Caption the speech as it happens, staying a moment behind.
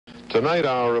Tonight,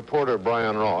 our reporter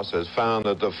Brian Ross has found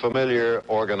that the familiar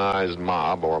organized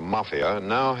mob, or mafia,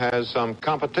 now has some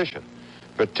competition,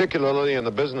 particularly in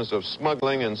the business of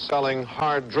smuggling and selling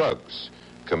hard drugs,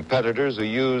 competitors who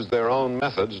use their own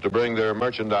methods to bring their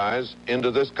merchandise into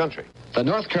this country. The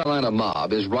North Carolina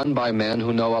mob is run by men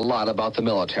who know a lot about the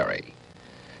military.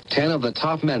 10 of the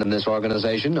top men in this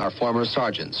organization are former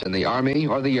sergeants in the Army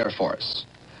or the Air Force.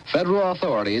 Federal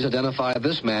authorities identify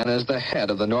this man as the head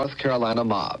of the North Carolina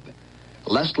mob.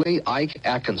 Leslie Ike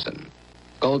Atkinson,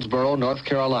 Goldsboro, North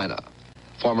Carolina,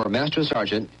 former Master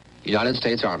Sergeant, United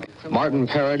States Army. Martin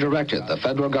Parra directed the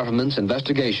federal government's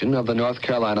investigation of the North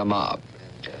Carolina mob.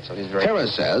 Parra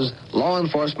says law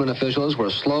enforcement officials were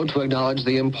slow to acknowledge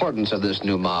the importance of this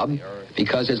new mob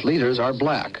because its leaders are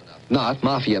black, not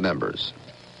mafia members.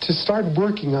 To start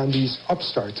working on these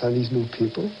upstarts, on these new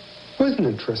people, wasn't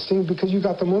interesting because you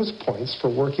got the most points for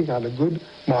working on a good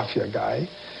mafia guy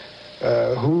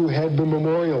who had been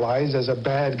memorialized as a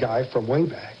bad guy from way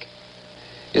back.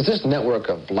 Is this network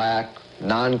of black,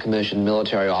 non-commissioned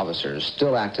military officers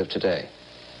still active today?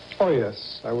 Oh,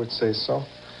 yes, I would say so.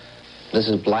 This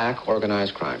is black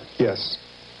organized crime? Yes,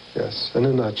 yes. In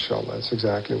a nutshell, that's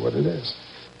exactly what it is.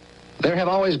 There have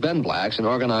always been blacks in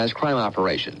organized crime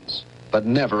operations, but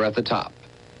never at the top.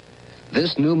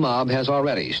 This new mob has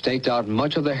already staked out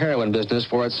much of the heroin business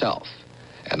for itself,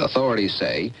 and authorities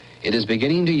say it is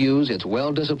beginning to use its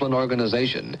well-disciplined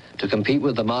organization to compete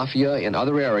with the mafia in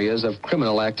other areas of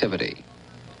criminal activity.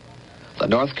 The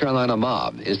North Carolina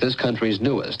mob is this country's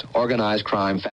newest organized crime